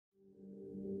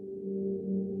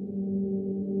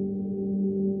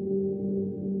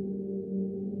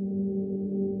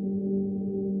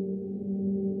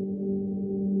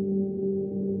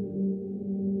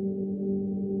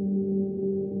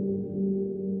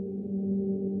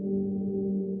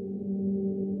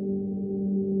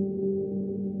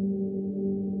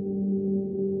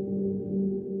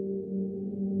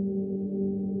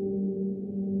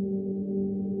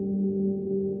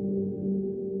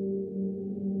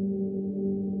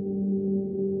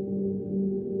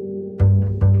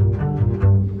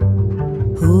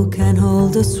Who can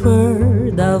hold the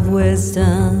sword of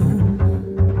wisdom?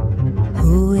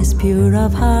 Who is pure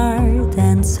of heart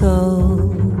and soul?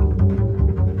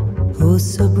 Who's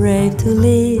so brave to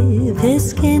leave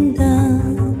his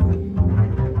kingdom?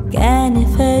 Can he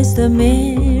face the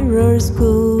mirror's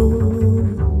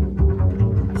gloom?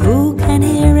 Who can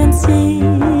hear and see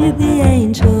the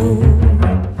angel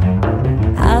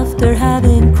after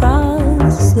having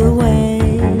crossed the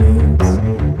waves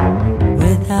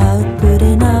without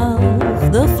putting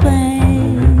out the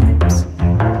flames?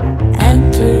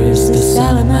 Enters the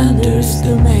salamander's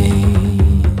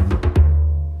domain.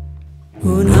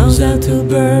 Who knows how to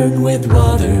burn with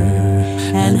water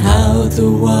and how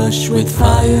to wash with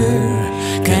fire?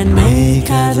 Can make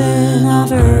heaven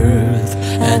of earth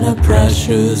and a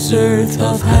precious earth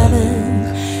of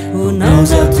heaven. Who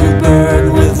knows how to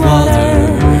burn with water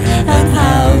and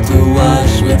how to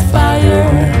wash with fire?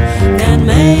 Can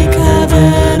make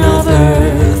heaven of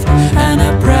earth and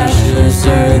a precious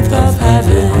earth of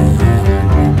heaven.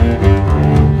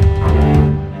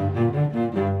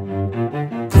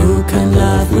 Who can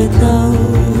love with no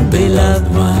beloved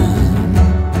one?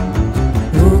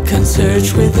 Who can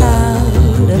search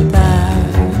without a path?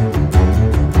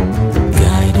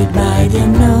 Guided by the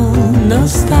unknown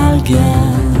nostalgia,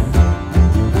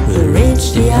 we'll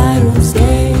reach the iron's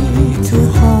gate to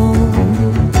home.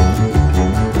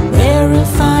 There we'll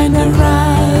find and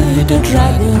ride a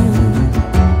dragon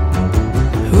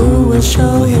who will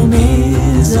show him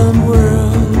his own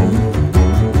world.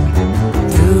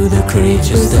 Through the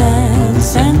creatures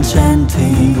dance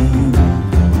enchanting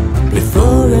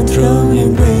before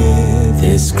enthroning with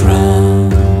his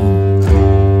crown.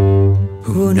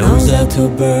 Who knows how to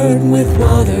burn with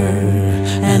water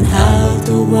and how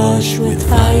to wash with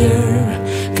fire?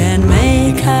 Can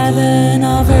make heaven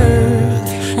of earth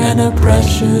and a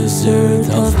precious earth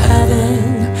of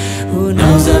heaven. Who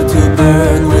knows how to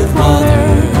burn with water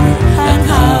and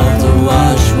how to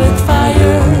wash